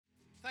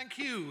Thank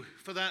you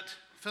for that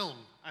film.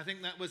 I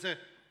think that was a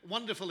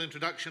wonderful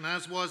introduction,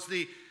 as was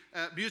the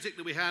music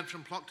that we had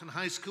from Ploughton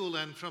High School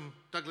and from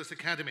Douglas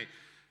Academy,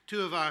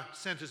 two of our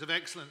centres of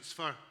excellence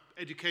for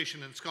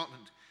education in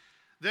Scotland.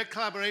 Their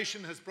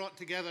collaboration has brought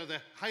together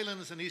the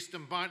Highlands and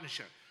Eastern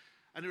Bartonshire,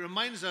 and it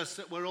reminds us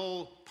that we're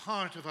all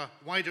part of a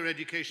wider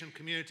education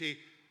community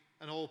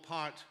and all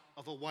part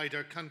of a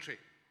wider country.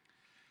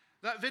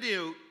 That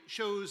video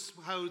shows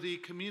how the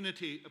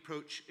community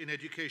approach in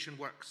education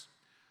works.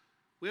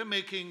 We're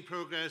making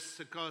progress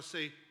across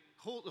the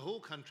whole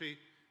country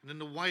and in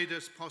the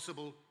widest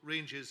possible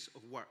ranges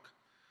of work.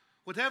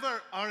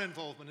 Whatever our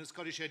involvement in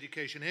Scottish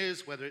education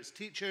is, whether it's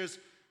teachers,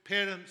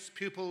 parents,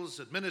 pupils,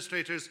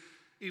 administrators,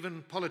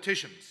 even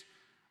politicians,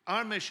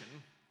 our mission,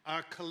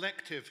 our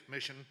collective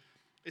mission,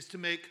 is to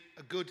make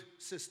a good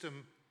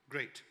system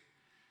great.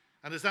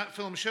 And as that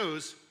film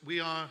shows,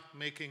 we are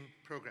making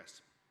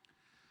progress.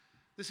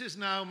 This is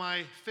now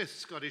my 5th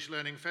Scottish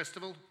Learning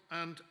Festival,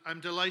 and I'm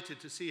delighted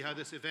to see how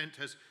this event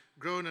has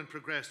grown and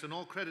progressed, and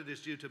all credit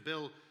is due to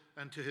Bill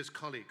and to his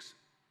colleagues.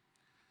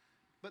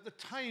 But the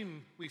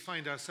time we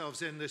find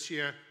ourselves in this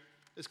year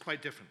is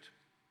quite different.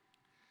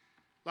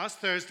 Last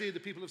Thursday, the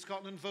people of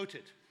Scotland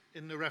voted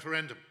in the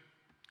referendum.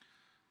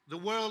 The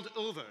world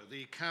over,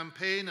 the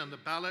campaign and the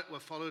ballot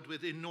were followed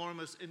with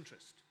enormous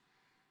interest.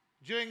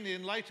 During the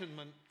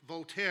Enlightenment,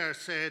 Voltaire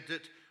said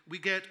that we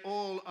get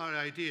all our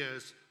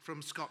ideas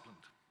from Scotland.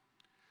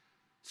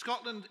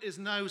 Scotland is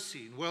now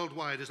seen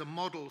worldwide as a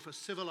model for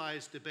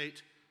civilized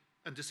debate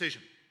and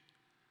decision.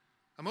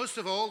 And most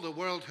of all, the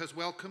world has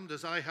welcomed,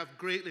 as I have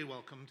greatly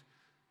welcomed,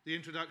 the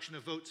introduction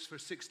of votes for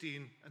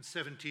 16 and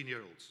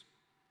 17-year-olds.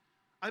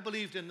 I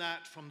believed in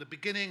that from the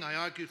beginning. I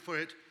argued for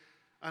it,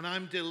 and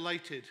I'm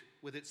delighted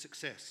with its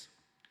success.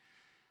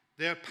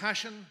 Their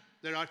passion,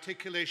 their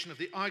articulation of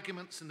the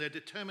arguments, and their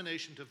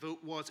determination to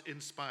vote was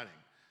inspiring.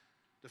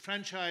 The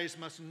franchise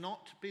must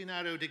not be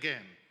narrowed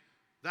again.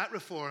 That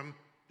reform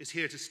is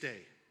here to stay.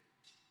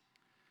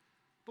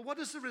 But what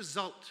does the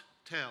result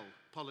tell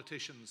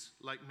politicians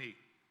like me?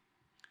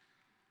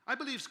 I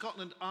believe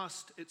Scotland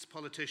asked its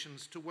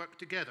politicians to work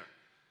together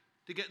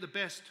to get the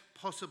best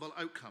possible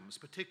outcomes,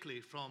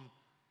 particularly from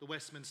the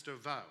Westminster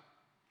vow.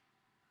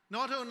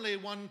 Not only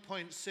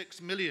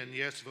 1.6 million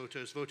yes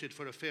voters voted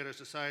for a fairer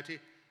society,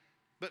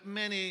 but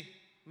many,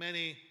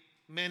 many,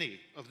 many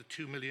of the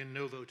 2 million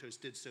no voters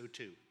did so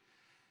too.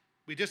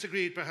 We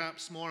disagreed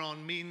perhaps more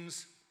on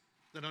means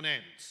than on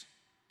ends.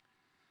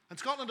 And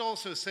Scotland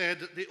also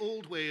said that the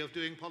old way of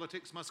doing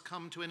politics must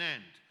come to an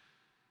end.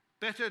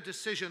 Better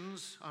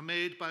decisions are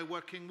made by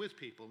working with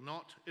people,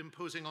 not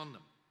imposing on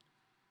them.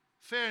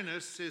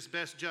 Fairness is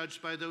best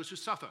judged by those who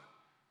suffer,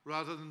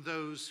 rather than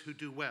those who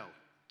do well.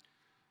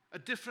 A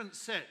different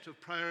set of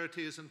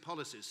priorities and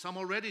policies, some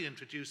already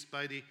introduced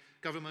by the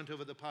government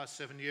over the past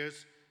 7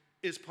 years,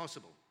 is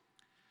possible.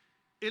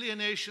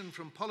 Alienation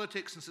from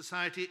politics and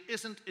society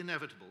isn't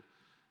inevitable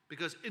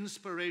because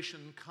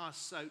inspiration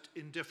casts out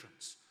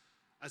indifference,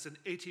 as an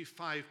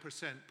 85%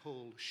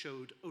 poll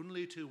showed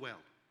only too well.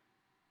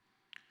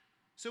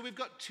 So we've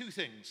got two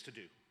things to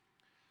do.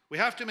 We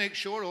have to make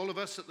sure, all of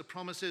us, that the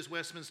promises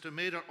Westminster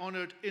made are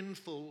honoured in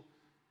full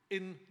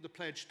in the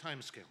pledged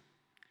timescale.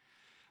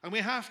 And we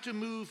have to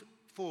move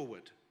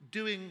forward,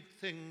 doing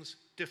things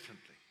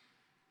differently,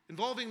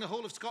 involving the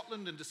whole of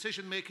Scotland in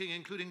decision-making,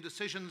 including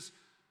decisions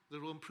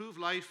that will improve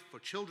life for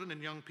children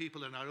and young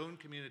people in our own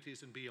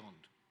communities and beyond.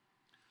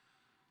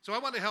 So I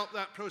want to help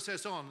that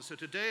process on. So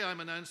today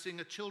I'm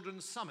announcing a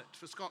Children's Summit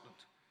for Scotland,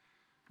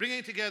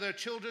 bringing together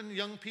children,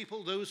 young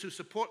people, those who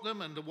support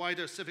them, and the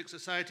wider civic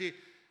society.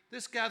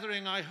 This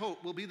gathering, I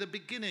hope, will be the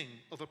beginning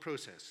of a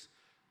process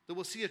that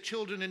will see a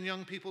children and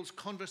young people's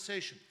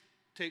conversation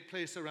take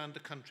place around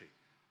the country,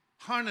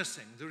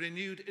 harnessing the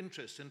renewed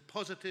interest in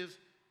positive,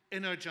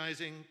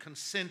 energizing,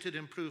 consented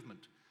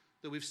improvement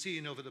that we've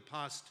seen over the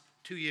past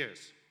 2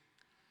 years.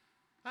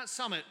 That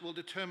summit will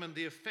determine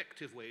the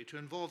effective way to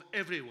involve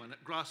everyone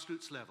at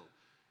grassroots level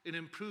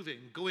in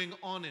going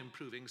on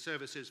improving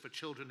services for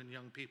children and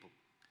young people.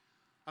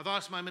 I've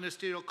asked my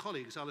ministerial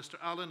colleagues, Alistair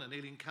Allen and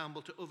Aileen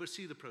Campbell, to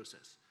oversee the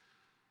process.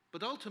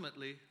 But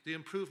ultimately, the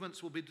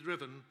improvements will be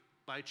driven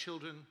by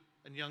children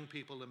and young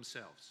people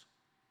themselves.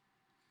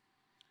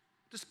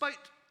 Despite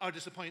our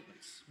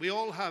disappointments, we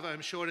all have,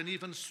 I'm sure, an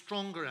even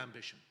stronger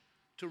ambition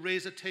to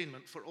raise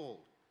attainment for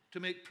all, to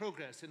make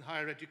progress in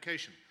higher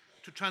education,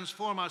 to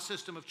transform our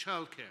system of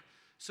childcare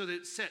so that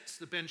it sets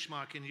the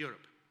benchmark in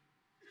Europe.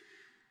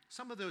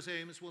 Some of those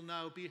aims will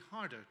now be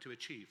harder to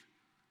achieve.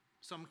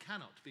 Some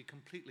cannot be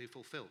completely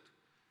fulfilled.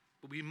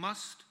 But we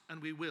must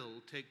and we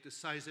will take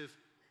decisive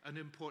and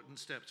important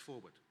steps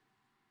forward.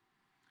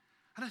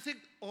 And I think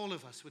all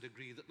of us would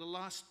agree that the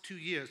last 2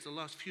 years, the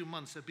last few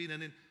months, have been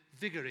an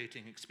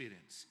invigorating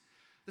experience.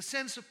 The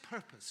sense of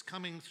purpose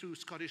coming through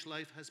Scottish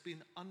life has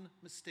been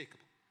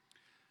unmistakable.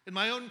 In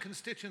my own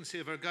constituency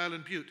of Argyll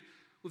and Bute,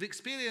 we've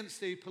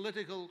experienced a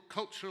political,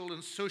 cultural,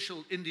 and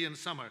social Indian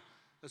summer,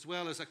 as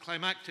well as a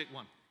climactic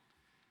one.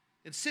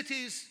 In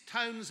cities,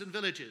 towns, and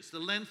villages, the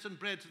length and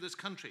breadth of this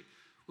country,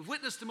 We've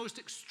witnessed the most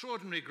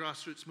extraordinary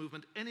grassroots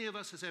movement any of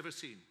us has ever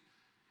seen.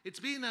 It's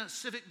been a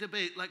civic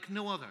debate like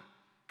no other,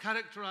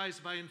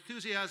 characterized by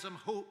enthusiasm,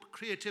 hope,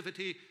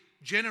 creativity,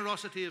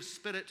 generosity of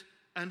spirit,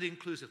 and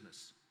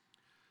inclusiveness.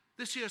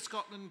 This year,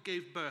 Scotland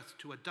gave birth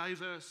to a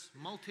diverse,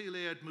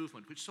 multi-layered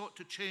movement which sought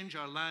to change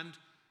our land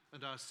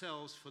and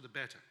ourselves for the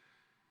better.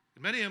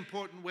 In many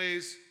important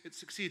ways, it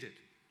succeeded,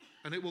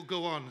 and it will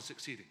go on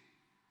succeeding.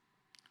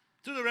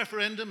 Through the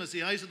referendum, as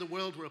the eyes of the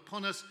world were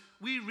upon us,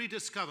 we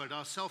rediscovered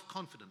our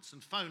self-confidence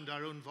and found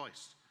our own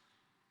voice.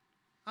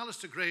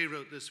 Alistair Gray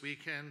wrote this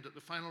weekend that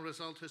the final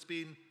result has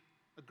been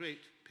a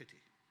great pity.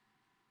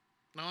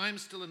 Now, I'm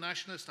still a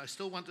nationalist, I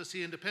still want to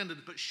see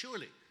independence, but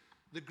surely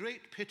the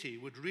great pity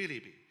would really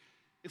be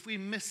if we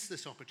miss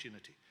this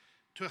opportunity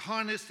to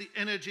harness the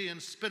energy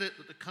and spirit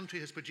that the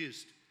country has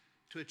produced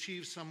to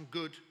achieve some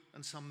good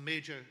and some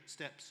major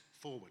steps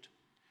forward.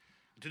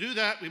 And to do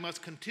that, we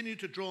must continue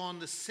to draw on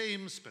the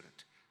same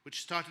spirit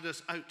which started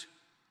us out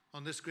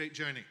on this great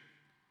journey,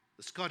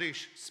 the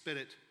Scottish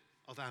spirit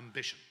of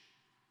ambition.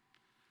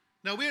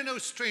 Now, we're no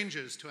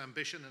strangers to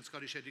ambition in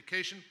Scottish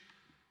education.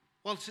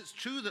 Whilst it's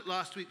true that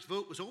last week's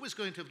vote was always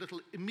going to have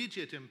little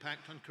immediate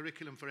impact on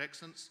Curriculum for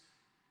Excellence,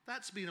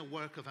 that's been a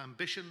work of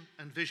ambition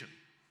and vision,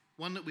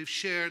 one that we've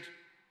shared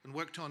and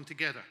worked on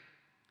together.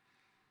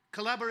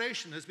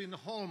 Collaboration has been the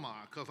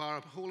hallmark of our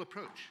whole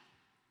approach.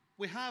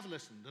 We have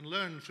listened and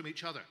learned from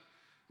each other.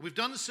 We've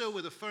done so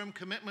with a firm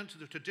commitment to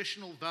the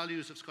traditional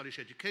values of Scottish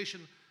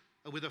education,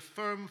 and with a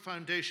firm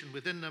foundation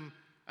within them,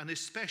 and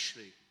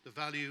especially the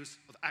values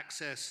of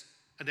access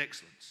and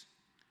excellence.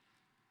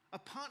 A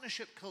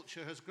partnership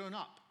culture has grown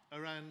up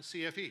around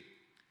CFE.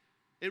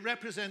 It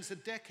represents a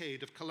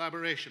decade of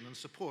collaboration and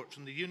support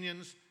from the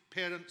unions,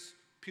 parents,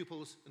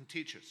 pupils, and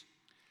teachers.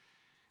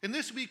 In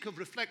this week of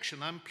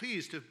reflection, I'm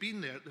pleased to have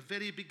been there at the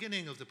very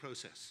beginning of the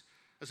process,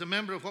 as a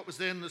member of what was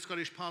then the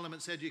Scottish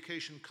Parliament's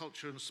Education,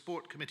 Culture and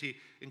Sport Committee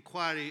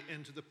inquiry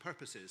into the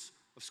purposes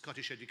of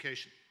Scottish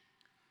education.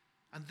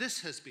 And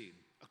this has been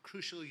a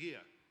crucial year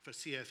for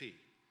CFE.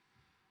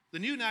 The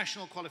new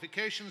national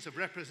qualifications have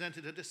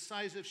represented a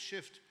decisive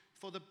shift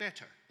for the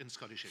better in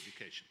Scottish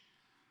education.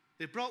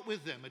 They brought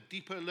with them a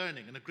deeper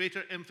learning and a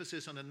greater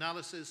emphasis on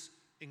analysis,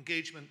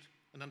 engagement,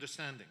 and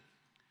understanding.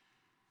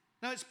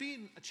 Now, it's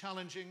been a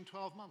challenging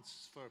 12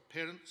 months for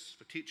parents,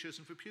 for teachers,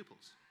 and for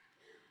pupils.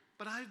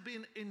 But I've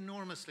been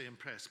enormously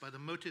impressed by the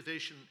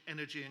motivation,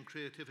 energy, and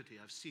creativity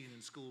I've seen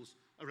in schools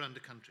around the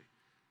country,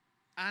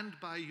 and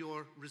by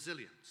your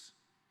resilience.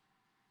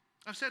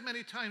 I've said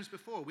many times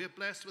before, we are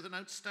blessed with an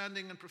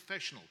outstanding and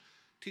professional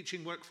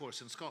teaching workforce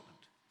in Scotland.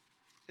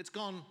 It's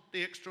gone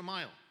the extra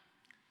mile.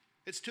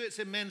 It's to its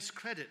immense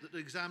credit that the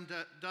exam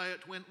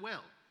diet went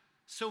well.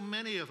 So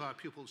many of our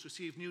pupils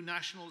received new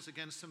nationals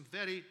against some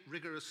very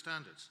rigorous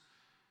standards.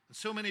 And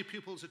so many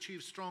pupils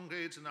achieved strong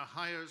grades in their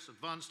Highers,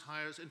 Advanced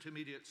Highers,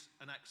 Intermediates,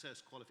 and Access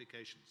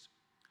qualifications.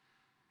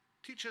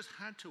 Teachers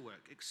had to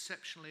work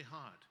exceptionally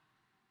hard.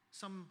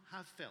 Some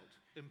have felt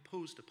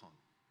imposed upon.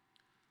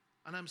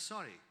 And I'm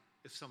sorry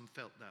if some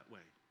felt that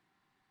way.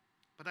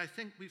 But I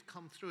think we've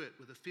come through it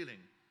with a feeling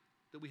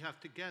that we have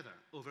together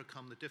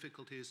overcome the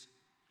difficulties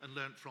and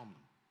learnt from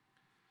them.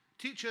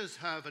 Teachers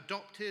have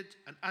adopted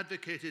and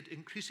advocated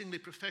increasingly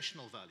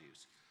professional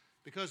values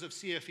because of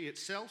CFE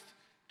itself,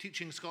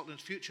 Teaching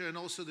Scotland's Future, and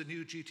also the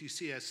new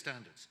GTCS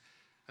standards.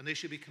 And they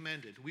should be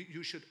commended.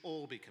 You should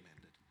all be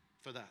commended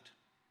for that.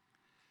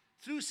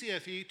 Through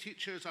CFE,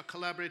 teachers are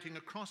collaborating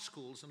across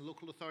schools and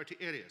local authority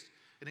areas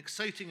in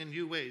exciting and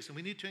new ways, and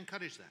we need to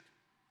encourage that.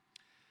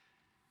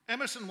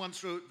 Emerson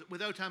once wrote that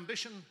without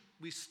ambition,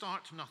 we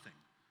start nothing.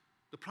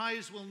 The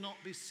prize will not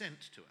be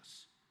sent to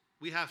us.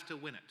 We have to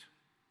win it.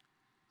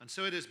 And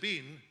so it has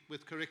been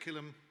with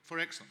Curriculum for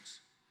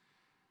Excellence.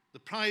 The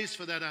prize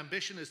for that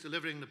ambition is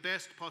delivering the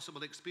best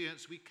possible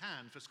experience we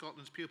can for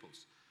Scotland's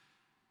pupils.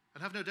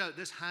 And have no doubt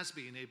this has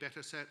been a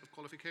better set of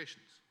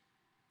qualifications.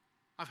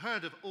 I've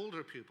heard of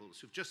older pupils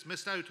who've just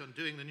missed out on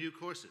doing the new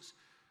courses,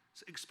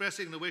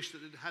 expressing the wish that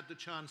they'd had the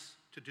chance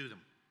to do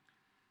them.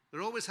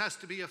 There always has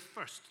to be a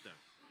first, though.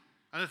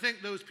 And I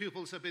think those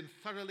pupils have been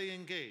thoroughly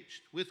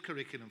engaged with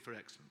Curriculum for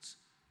Excellence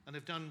and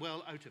have done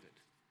well out of it.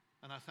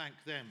 And I thank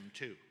them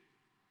too.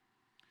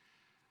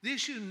 The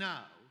issue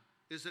now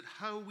is that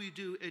how we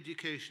do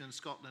education in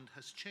Scotland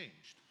has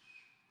changed.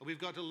 And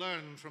we've got to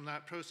learn from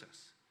that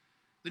process.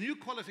 The new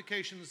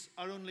qualifications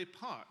are only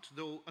part,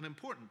 though an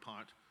important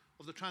part,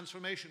 of the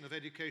transformation of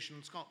education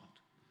in Scotland.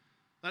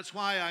 That's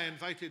why I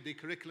invited the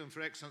Curriculum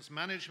for Excellence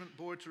Management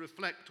Board to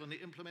reflect on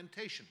the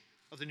implementation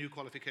of the new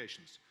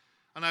qualifications.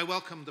 And I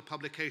welcomed the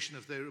publication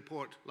of their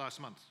report last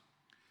month.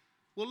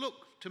 We'll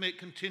look to make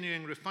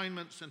continuing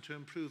refinements and to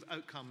improve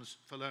outcomes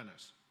for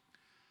learners.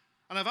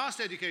 And I've asked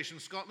Education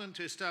Scotland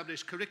to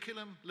establish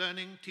curriculum,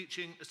 learning,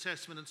 teaching,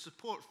 assessment and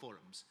support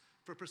forums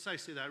for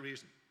precisely that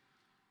reason.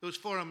 Those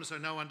forums are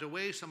now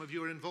underway. Some of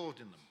you are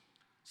involved in them.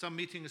 Some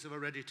meetings have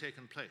already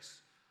taken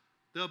place.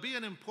 There'll be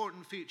an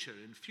important feature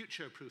in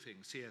future-proofing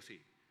CFE,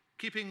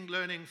 keeping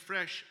learning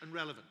fresh and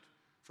relevant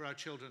for our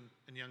children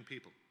and young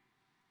people.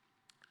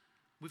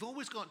 We've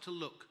always got to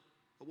look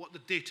but what the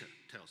data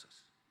tells us.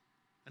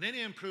 And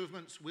any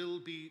improvements will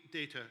be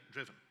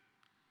data-driven.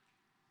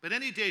 But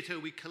any data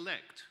we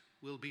collect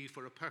will be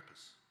for a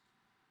purpose.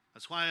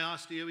 That's why I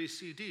asked the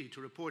OECD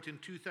to report in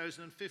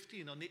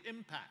 2015 on the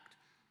impact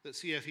that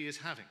CFE is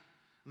having.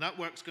 And that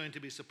work's going to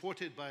be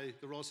supported by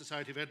the Royal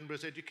Society of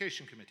Edinburgh's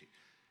Education Committee.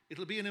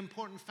 It'll be an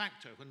important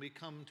factor when we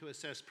come to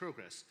assess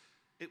progress.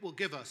 It will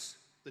give us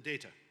the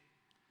data.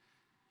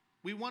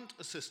 We want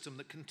a system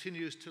that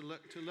continues to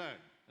learn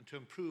and to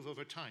improve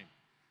over time.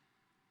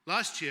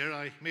 Last year,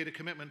 I made a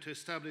commitment to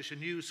establish a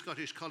new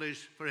Scottish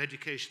College for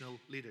Educational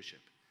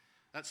Leadership.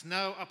 That's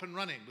now up and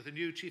running with a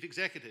new chief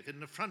executive in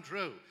the front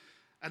row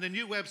and a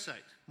new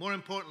website, more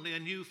importantly, a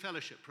new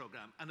fellowship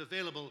program, and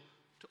available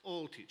to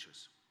all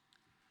teachers.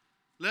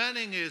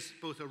 Learning is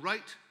both a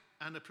right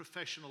and a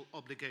professional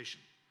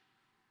obligation.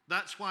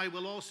 That's why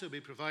we'll also be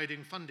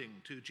providing funding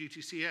to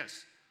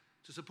GTCS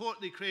to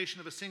support the creation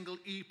of a single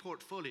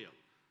e-portfolio,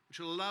 which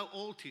will allow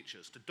all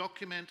teachers to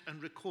document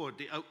and record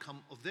the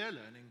outcome of their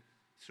learning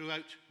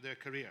throughout their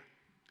career.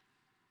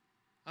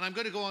 And I'm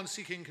going to go on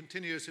seeking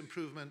continuous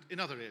improvement in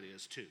other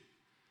areas too.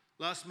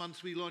 Last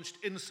month we launched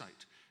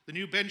Insight, the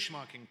new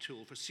benchmarking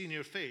tool for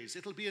senior phase.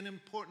 It'll be an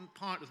important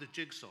part of the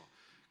jigsaw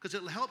because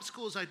it'll help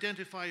schools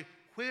identify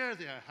where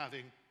they are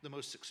having the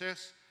most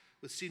success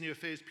with senior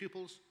phase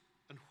pupils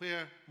and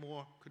where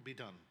more could be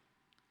done.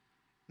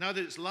 Now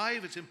that it's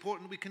live, it's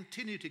important we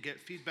continue to get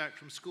feedback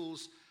from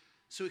schools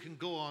so it can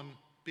go on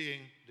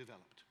being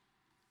developed.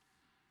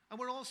 And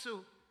we're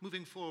also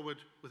moving forward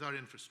with our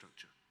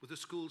infrastructure, with the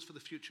Schools for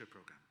the Future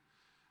program.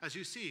 As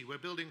you see, we're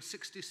building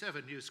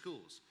 67 new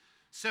schools.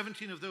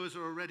 17 of those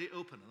are already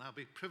open, and I'll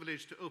be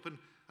privileged to open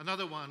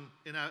another one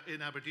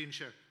in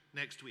Aberdeenshire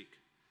next week.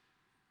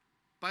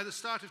 By the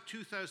start of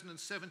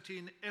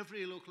 2017,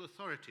 every local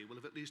authority will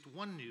have at least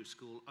one new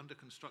school under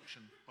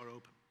construction or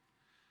open.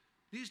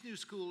 These new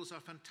schools are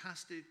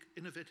fantastic,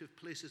 innovative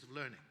places of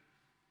learning.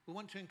 We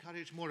want to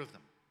encourage more of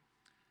them.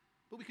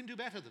 But we can do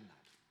better than that.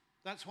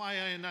 That's why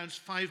I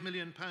announced £5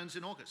 million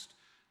in August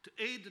to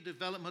aid the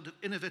development of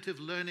innovative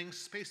learning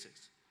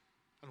spaces,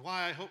 and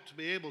why I hope to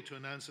be able to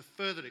announce a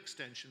further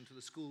extension to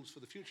the Schools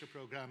for the Future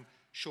programme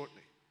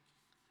shortly.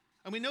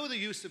 And we know the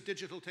use of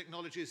digital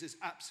technologies is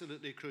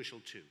absolutely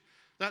crucial too.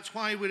 That's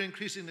why we're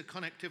increasing the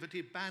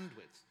connectivity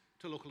bandwidth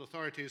to local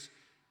authorities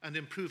and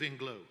improving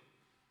Glow.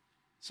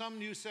 Some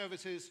new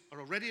services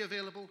are already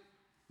available.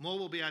 More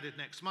will be added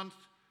next month.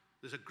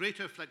 There's a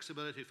greater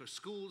flexibility for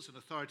schools and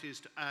authorities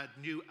to add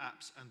new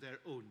apps and their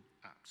own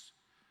apps.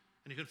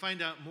 And you can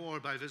find out more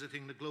by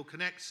visiting the Glow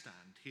Connect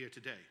stand here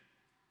today.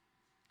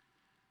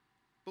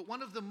 But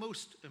one of the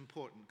most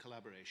important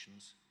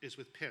collaborations is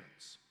with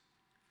parents.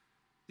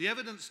 The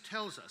evidence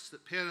tells us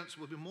that parents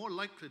will be more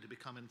likely to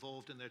become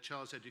involved in their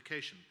child's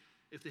education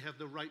if they have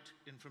the right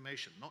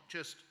information, not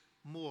just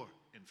more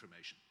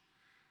information.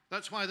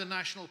 That's why the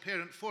National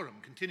Parent Forum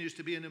continues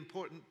to be an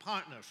important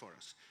partner for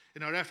us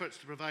in our efforts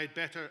to provide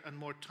better and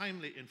more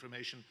timely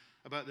information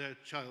about their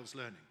child's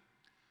learning.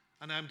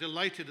 And I'm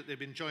delighted that they've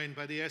been joined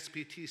by the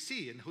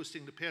SPTC in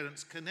hosting the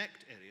Parents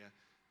Connect area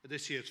at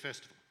this year's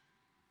festival.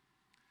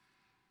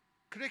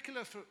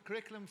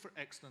 Curriculum for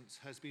Excellence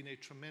has been a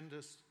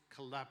tremendous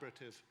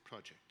collaborative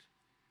project.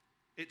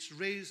 It's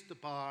raised the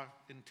bar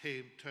in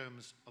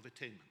terms of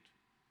attainment.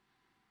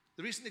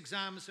 The recent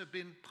exams have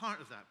been part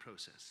of that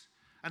process.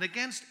 And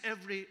against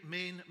every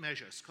main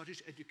measure,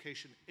 Scottish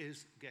education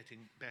is getting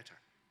better.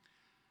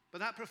 But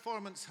that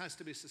performance has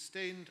to be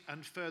sustained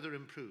and further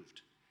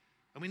improved.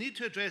 And we need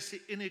to address the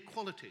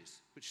inequalities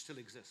which still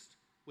exist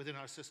within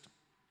our system.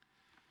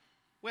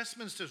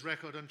 Westminster's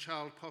record on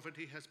child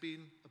poverty has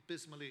been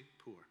abysmally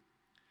poor.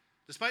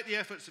 Despite the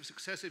efforts of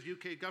successive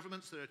UK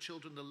governments, there are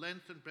children the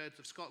length and breadth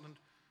of Scotland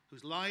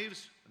whose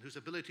lives and whose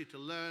ability to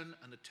learn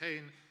and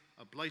attain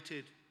are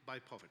blighted by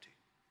poverty.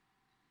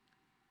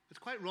 It's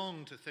quite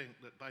wrong to think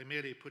that by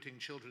merely putting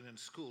children in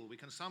school, we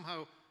can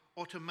somehow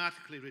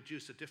automatically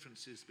reduce the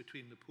differences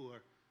between the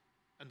poor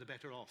and the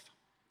better off.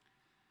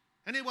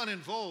 Anyone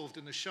involved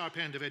in the sharp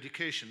end of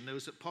education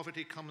knows that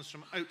poverty comes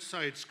from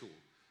outside school,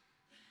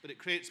 but it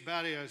creates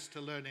barriers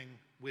to learning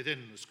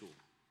within the school.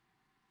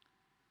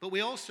 But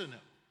we also know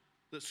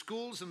that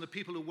schools and the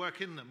people who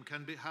work in them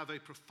can have a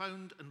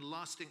profound and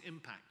lasting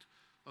impact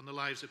on the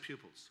lives of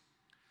pupils.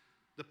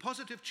 The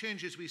positive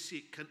changes we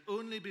seek can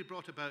only be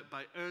brought about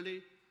by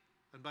early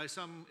and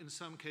in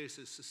some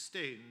cases,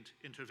 sustained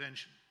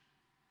intervention.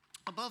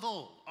 Above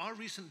all, our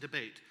recent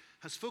debate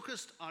has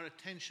focused our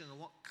attention on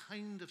what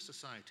kind of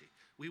society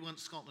we want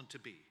Scotland to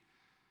be,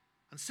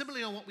 and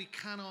similarly on what we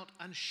cannot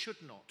and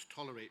should not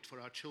tolerate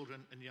for our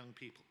children and young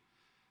people.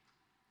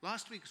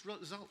 Last week's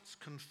results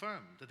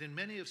confirmed that in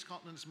many of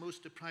Scotland's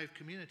most deprived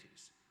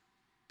communities,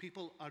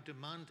 people are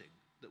demanding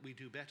that we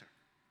do better.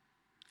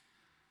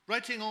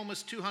 Writing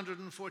almost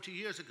 240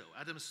 years ago,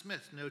 Adam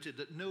Smith noted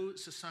that no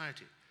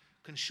society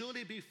can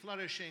surely be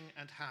flourishing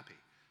and happy,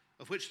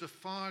 of which the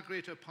far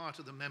greater part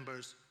of the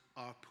members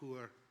are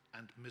poor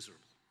and miserable.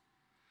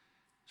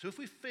 So if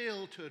we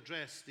fail to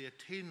address the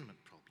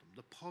attainment problem,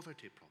 the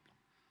poverty problem,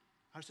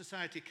 our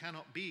society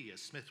cannot be,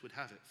 as Smith would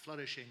have it,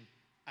 flourishing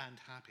and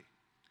happy.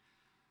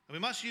 And we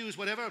must use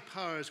whatever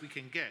powers we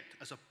can get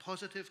as a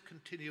positive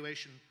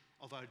continuation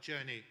of our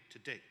journey to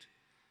date.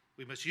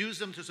 We must use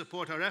them to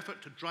support our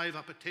effort to drive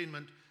up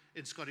attainment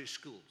in Scottish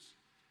schools.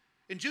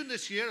 In June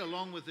this year,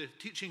 along with the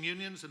teaching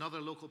unions and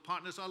other local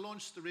partners, I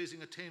launched the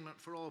Raising Attainment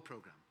for All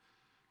programme.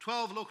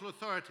 12 local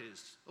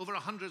authorities, over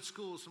 100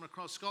 schools from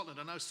across Scotland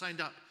are now signed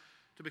up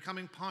to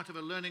becoming part of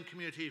a learning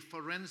community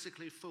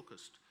forensically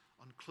focused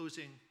on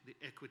closing the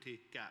equity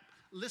gap,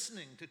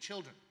 listening to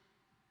children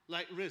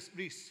like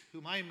Rhys,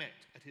 whom I met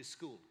at his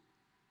school,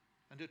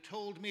 and who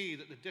told me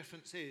that the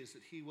difference is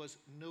that he was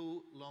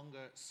no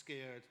longer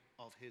scared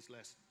of his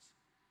lessons.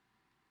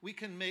 We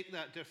can make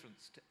that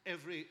difference to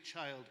every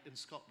child in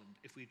Scotland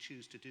if we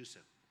choose to do so.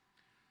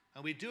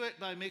 And we do it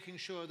by making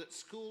sure that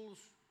schools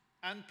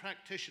and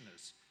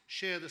practitioners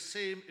share the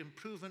same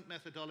improvement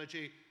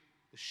methodology,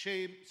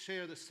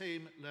 share the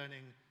same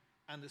learning,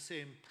 and the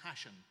same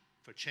passion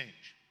for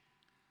change.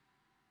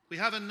 We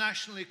have a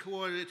nationally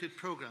coordinated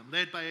programme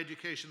led by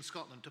Education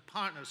Scotland to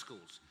partner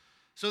schools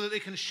so that they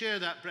can share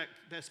that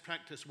best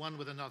practice one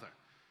with another.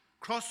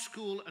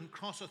 Cross-school and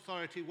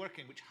cross-authority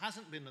working, which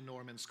hasn't been the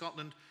norm in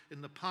Scotland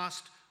in the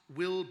past,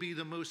 will be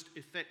the most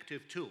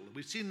effective tool.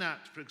 We've seen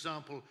that, for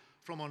example,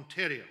 from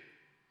Ontario.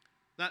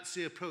 That's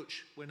the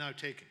approach we're now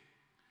taking.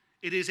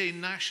 It is a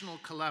national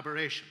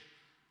collaboration,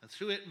 and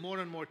through it, more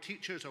and more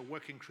teachers are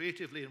working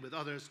creatively and with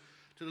others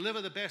to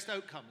deliver the best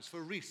outcomes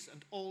for Rhys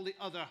and all the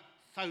other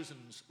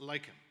thousands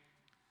like him.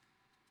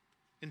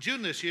 In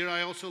June this year,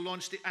 I also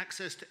launched the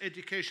Access to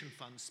Education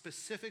Fund,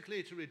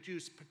 specifically to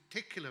reduce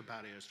particular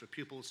barriers for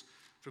pupils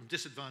from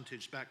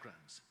disadvantaged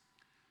backgrounds.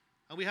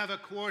 And we have a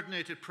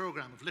coordinated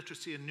programme of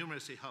literacy and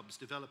numeracy hubs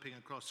developing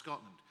across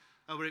Scotland,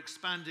 and we're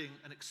expanding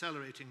and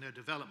accelerating their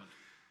development,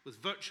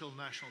 with virtual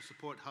national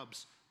support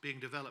hubs being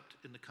developed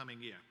in the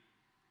coming year.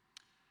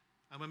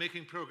 And we're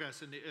making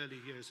progress in the early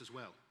years as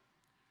well.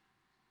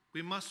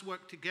 We must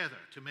work together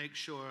to make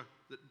sure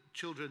that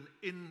children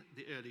in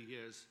the early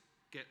years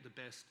get the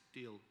best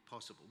deal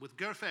possible. With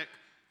GIRFEC,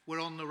 we're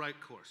on the right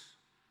course.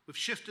 We've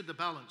shifted the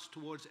balance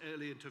towards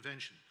early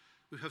intervention.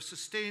 We have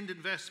sustained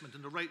investment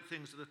in the right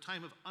things at a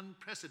time of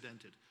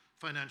unprecedented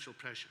financial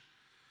pressure.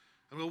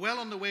 And we're well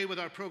on the way with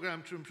our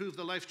programme to improve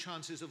the life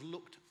chances of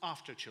looked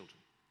after children.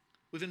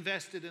 We've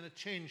invested in a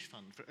change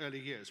fund for early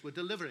years. We're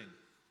delivering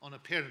on a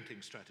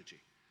parenting strategy.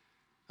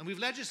 And we've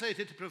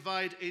legislated to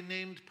provide a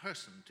named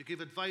person to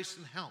give advice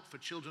and help for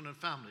children and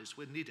families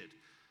when needed,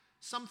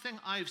 something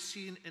I've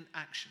seen in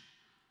action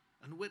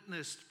and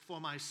witnessed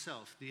for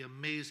myself the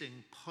amazing,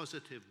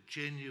 positive,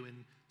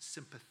 genuine,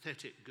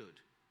 sympathetic good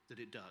that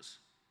it does.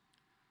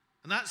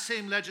 And that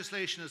same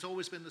legislation has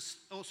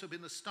also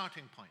been the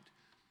starting point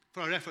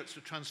for our efforts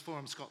to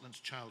transform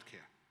Scotland's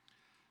childcare.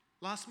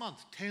 Last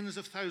month, tens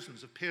of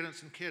thousands of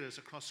parents and carers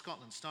across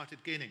Scotland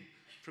started gaining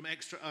from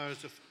extra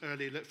hours of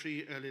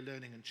free early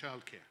learning and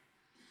childcare.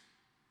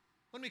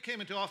 When we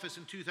came into office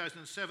in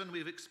 2007,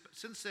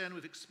 since then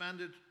we've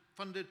expanded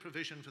funded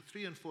provision for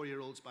 3- and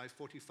 4-year-olds by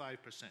 45%.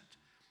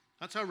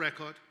 That's our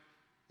record.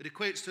 It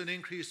equates to an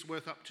increase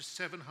worth up to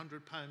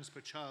 £700 per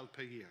child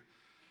per year.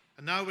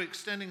 And now we're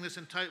extending this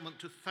entitlement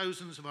to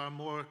thousands of our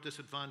more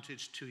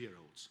disadvantaged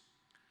 2-year-olds.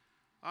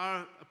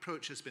 Our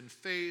approach has been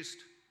phased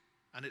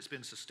and it's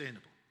been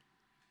sustainable.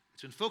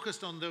 It's been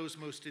focused on those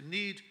most in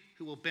need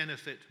who will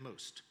benefit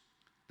most.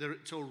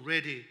 It's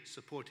already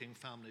supporting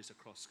families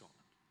across Scotland.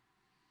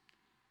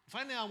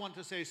 Finally, I want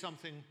to say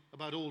something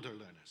about older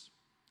learners.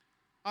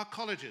 Our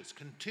colleges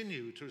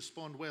continue to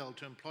respond well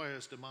to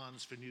employers'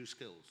 demands for new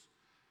skills,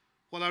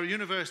 while our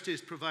universities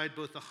provide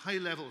both the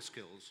high-level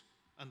skills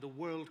and the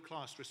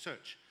world-class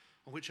research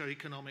on which our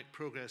economic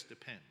progress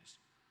depends.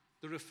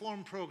 The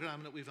reform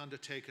programme that we've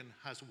undertaken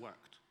has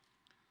worked.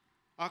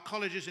 Our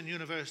colleges and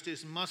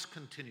universities must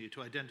continue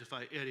to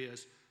identify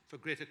areas for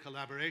greater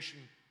collaboration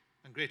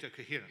and greater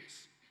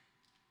coherence,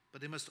 but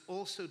they must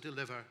also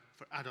deliver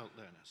for adult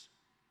learners.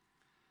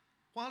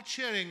 While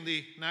chairing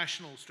the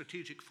National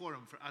Strategic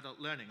Forum for Adult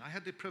Learning, I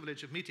had the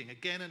privilege of meeting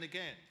again and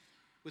again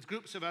with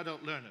groups of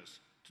adult learners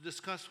to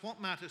discuss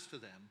what matters to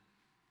them,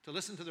 to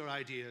listen to their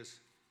ideas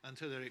and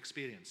to their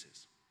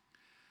experiences.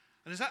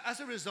 And as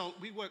a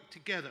result, we worked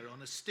together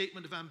on a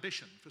statement of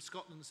ambition for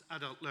Scotland's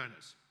adult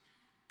learners.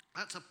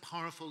 That's a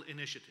powerful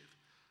initiative,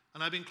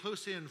 and I've been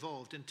closely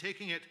involved in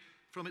taking it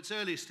from its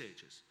early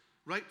stages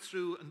right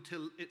through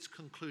until its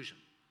conclusion.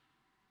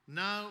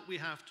 Now we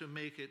have to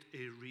make it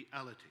a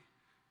reality,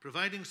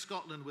 providing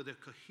Scotland with a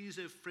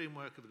cohesive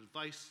framework of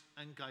advice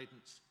and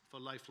guidance for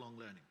lifelong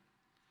learning.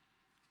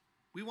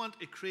 We want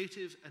a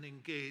creative and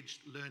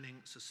engaged learning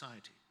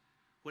society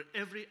where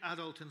every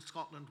adult in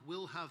Scotland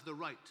will have the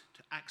right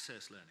to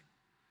access learning.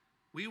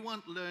 We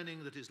want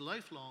learning that is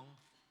lifelong,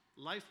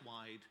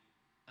 life-wide,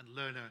 and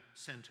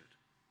learner-centred.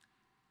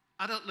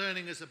 Adult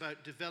learning is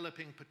about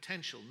developing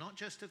potential, not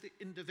just of the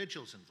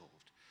individuals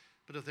involved,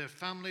 but of their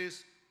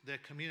families, their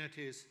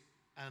communities,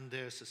 and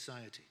their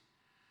society.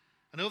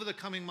 And over the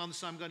coming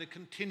months, I'm going to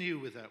continue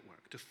with that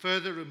work to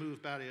further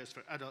remove barriers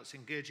for adults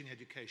engaging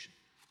education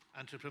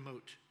and to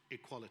promote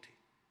equality.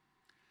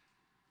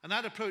 And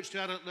that approach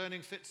to adult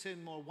learning fits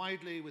in more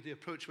widely with the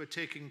approach we're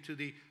taking to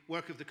the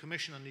work of the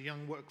Commission on the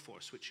Young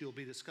Workforce, which you'll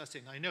be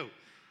discussing, I know,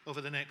 over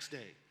the next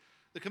day.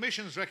 The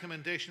Commission's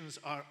recommendations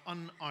are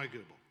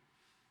unarguable.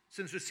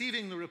 Since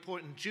receiving the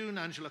report in June,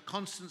 Angela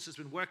Constance has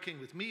been working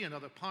with me and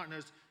other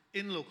partners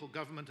in local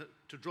government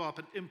to draw up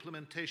an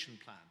implementation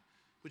plan,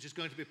 which is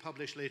going to be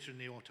published later in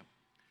the autumn.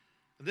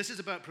 And this is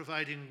about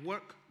providing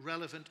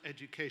work-relevant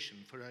education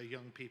for our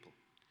young people.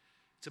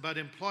 It's about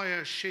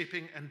employers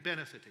shaping and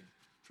benefiting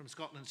from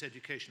Scotland's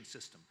education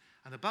system.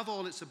 And above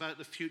all, it's about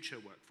the future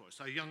workforce,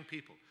 our young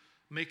people,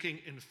 making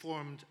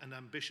informed and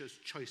ambitious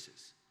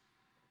choices.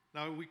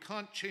 Now, we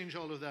can't change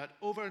all of that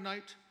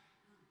overnight,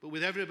 but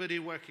with everybody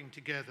working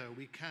together,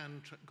 we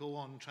can go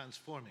on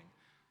transforming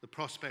the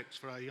prospects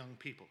for our young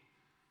people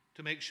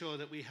to make sure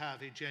that we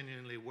have a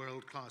genuinely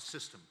world-class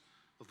system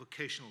of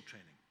vocational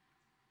training.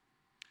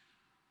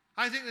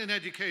 I think that in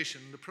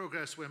education, the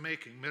progress we're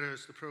making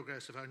mirrors the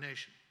progress of our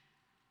nation.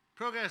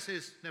 Progress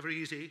is never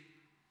easy,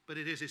 but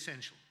it is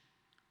essential.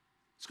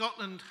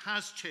 Scotland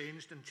has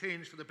changed and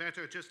changed for the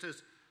better, just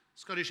as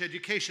Scottish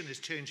education is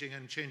changing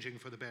and changing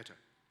for the better.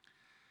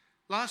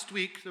 Last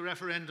week, the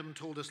referendum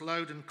told us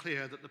loud and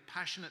clear that the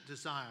passionate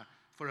desire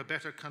for a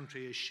better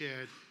country is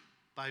shared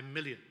by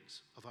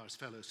millions of our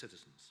fellow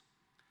citizens.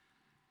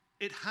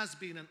 It has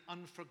been an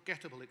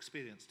unforgettable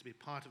experience to be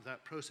part of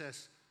that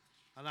process,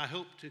 and I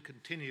hope to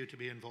continue to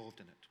be involved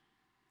in it.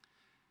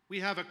 We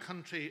have a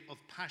country of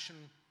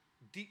passion,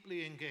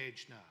 deeply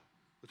engaged now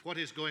with what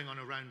is going on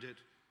around it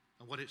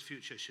and what its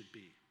future should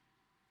be.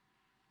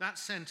 That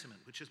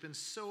sentiment, which has been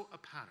so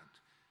apparent,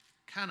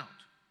 cannot,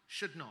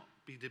 should not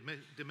be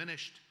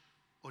diminished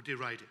or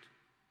derided.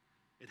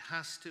 It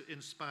has to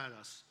inspire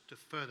us to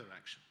further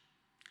action.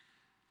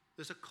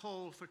 There's a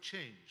call for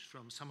change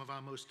from some of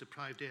our most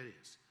deprived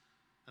areas,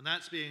 and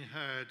that's being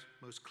heard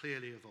most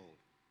clearly of all.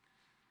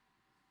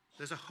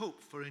 There's a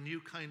hope for a new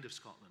kind of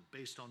Scotland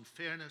based on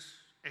fairness,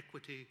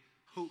 equity,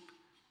 hope,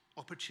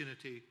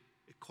 opportunity,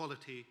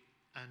 equality,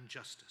 and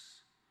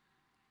justice.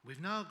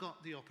 We've now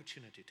got the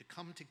opportunity to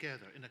come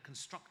together in a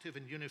constructive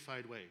and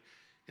unified way,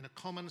 in a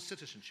common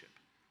citizenship,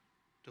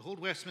 to hold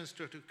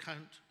Westminster to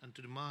account and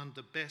to demand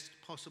the best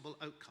possible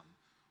outcome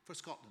for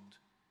Scotland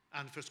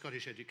and for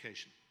Scottish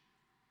education.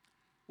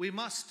 We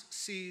must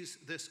seize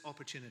this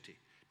opportunity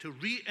to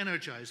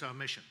re-energise our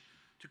mission,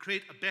 to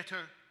create a better,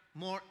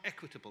 more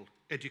equitable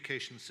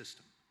education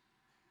system,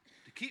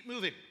 to keep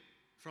moving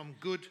from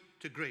good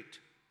to great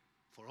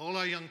for all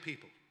our young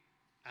people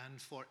and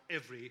for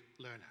every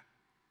learner.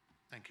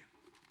 Thank you.